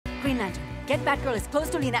Green Lantern, get Batgirl as close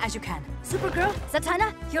to Lena as you can. Supergirl,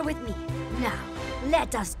 Zatanna, you're with me. Now,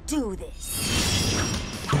 let us do this.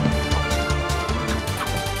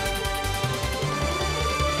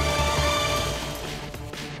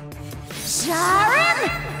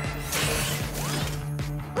 Sharon!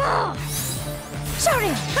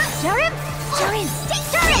 Sharon! Sharon! Sharon!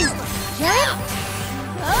 Sharon!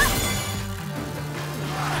 Sharon!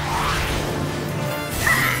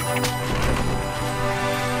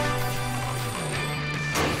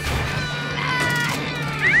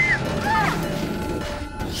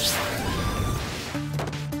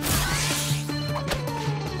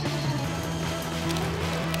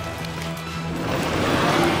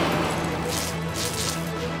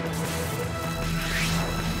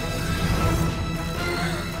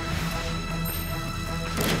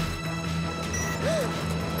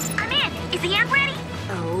 Is the amp ready?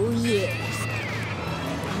 Oh, yes.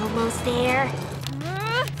 Almost there.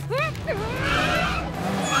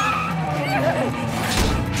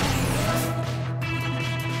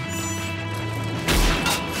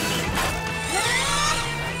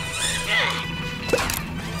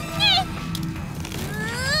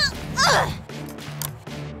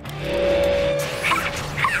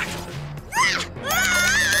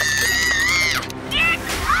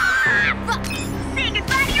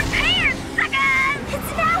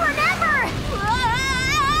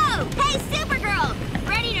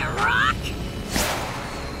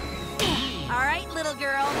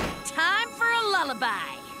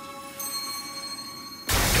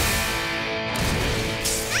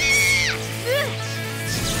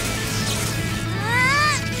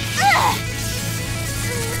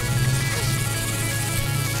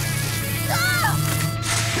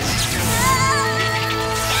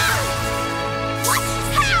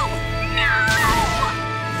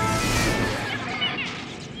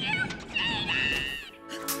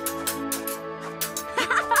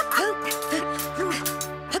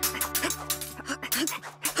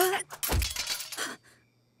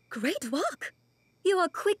 Great work! You are a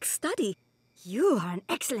quick study. You are an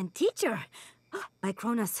excellent teacher. By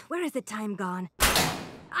Cronus, where has the time gone?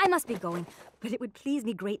 I must be going, but it would please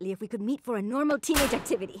me greatly if we could meet for a normal teenage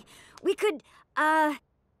activity. We could, What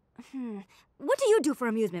do you do for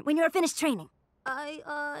amusement when you're finished training?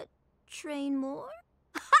 Train more?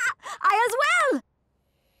 I as well!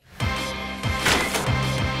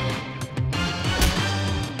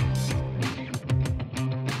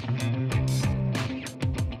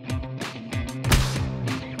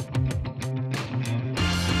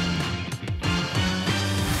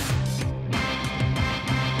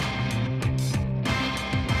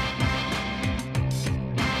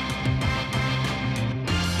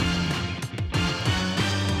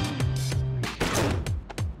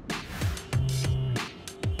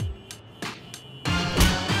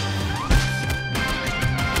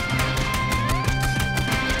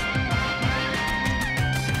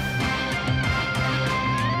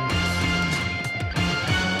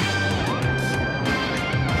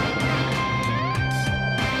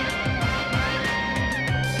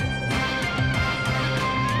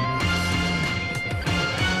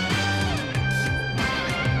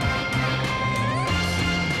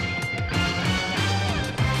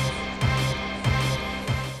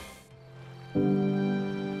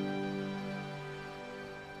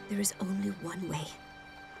 There is only one way.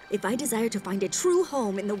 If I desire to find a true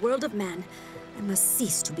home in the world of man, I must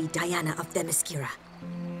cease to be Diana of Themyscira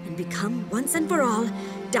and become, once and for all,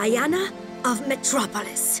 Diana of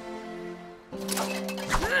Metropolis.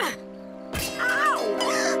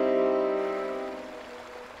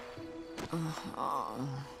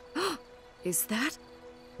 Is that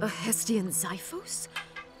a Hestian Xiphos?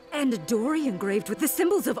 And a dory engraved with the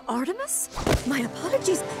symbols of Artemis? My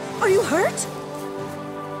apologies. Are you hurt?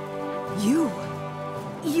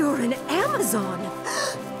 You're an Amazon!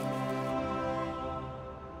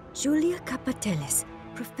 Julia Kapatelis,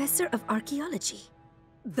 Professor of Archaeology.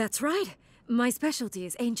 That's right. My specialty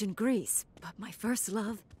is ancient Greece, but my first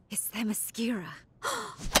love is Themyscira.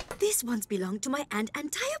 This once belonged to my Aunt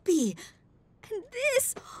Antiope. And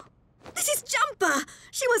this is Jumpa!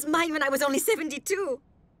 She was mine when I was only 72.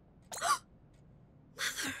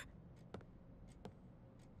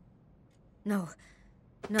 Mother.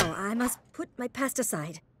 No, I must put my past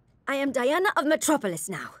aside. I am Diana of Metropolis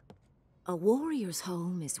now. A warrior's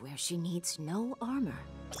home is where she needs no armor.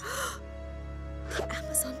 The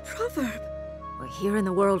Amazon proverb. Well, here in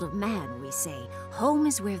the world of man, we say, home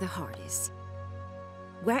is where the heart is.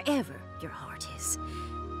 Wherever your heart is.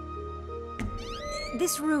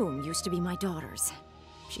 This room used to be my daughter's.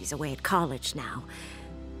 She's away at college now.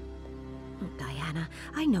 Oh, Diana,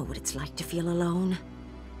 I know what it's like to feel alone.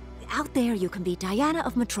 Out there, you can be Diana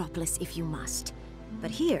of Metropolis if you must. But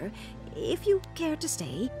here, if you care to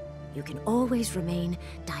stay, you can always remain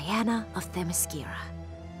Diana of Themyscira.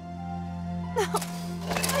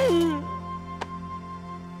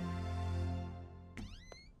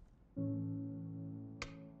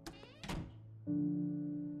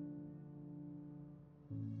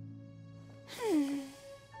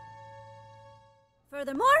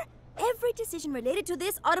 Furthermore, every decision related to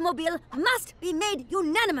this automobile must be made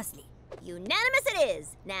unanimously. Unanimous it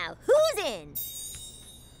is. Now, who's in?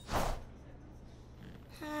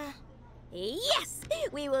 Yes!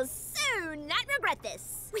 We will soon not regret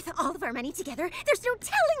this. With all of our money together, there's no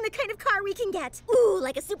telling the kind of car we can get. Ooh,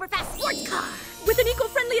 like a super fast sports car. With an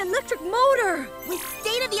eco-friendly electric motor. With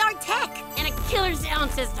state-of-the-art tech. And a killer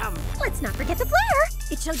sound system. Let's not forget the flare.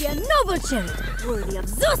 It shall be a noble chariot, worthy of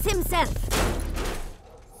Zeus himself.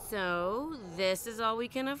 So, this is all we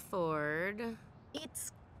can afford.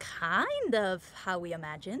 It's kind of how we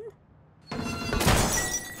imagined.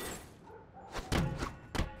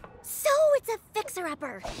 So it's a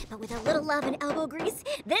fixer-upper. But with a little love and elbow grease,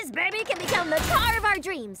 this baby can become the car of our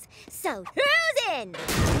dreams. So who's in?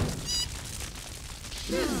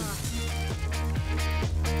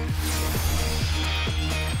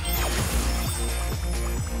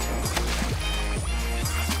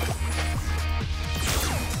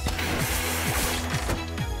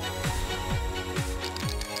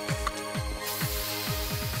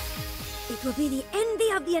 It will be the envy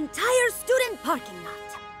of the entire student parking lot.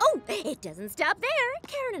 Oh, it doesn't stop there.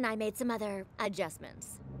 Karen and I made some other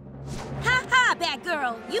adjustments. Ha ha, bad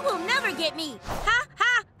girl! You will never get me! Ha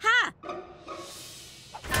ha ha!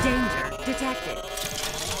 Danger detected.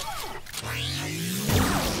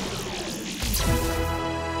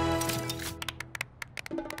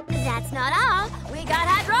 That's not all. We got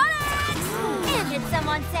hydraulics! And did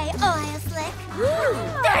someone say oil slick?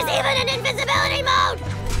 There's even an invisibility mode!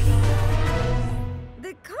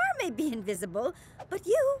 The car may be invisible, but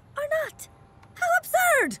you are not. How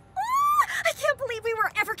absurd! I can't believe we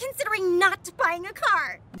were ever considering not buying a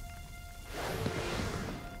car.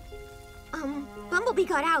 Bumblebee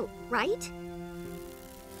got out, right?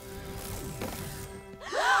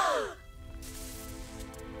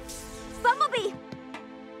 Bumblebee!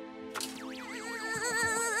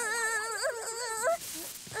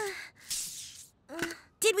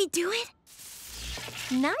 Did we do it?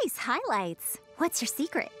 Nice highlights. What's your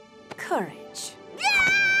secret? Courage.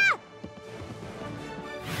 Yeah!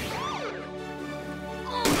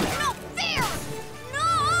 Oh, no fear! No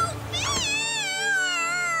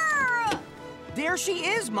fear! There she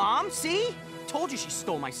is, Mom. See? Told you she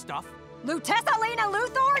stole my stuff. Lutessa Lena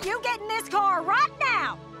Luthor, you get in this car right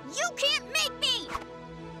now! You can't make me!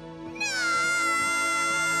 No!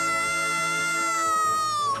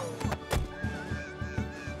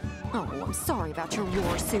 Oh, I'm sorry about your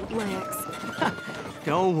war suit, Lex.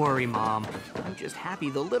 Don't worry, Mom. I'm just happy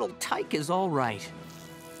the little tyke is all right.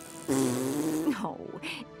 Oh.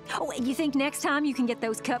 Oh, you think next time you can get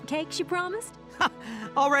those cupcakes you promised?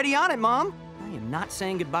 Already on it, Mom. I am not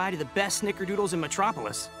saying goodbye to the best snickerdoodles in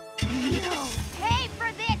Metropolis. You pay for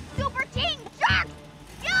this, Super Teen Shark!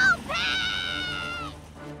 You pay!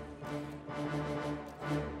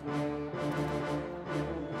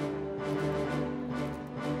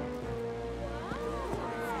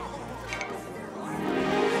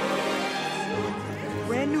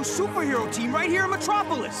 Brand new superhero team right here in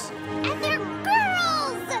Metropolis. And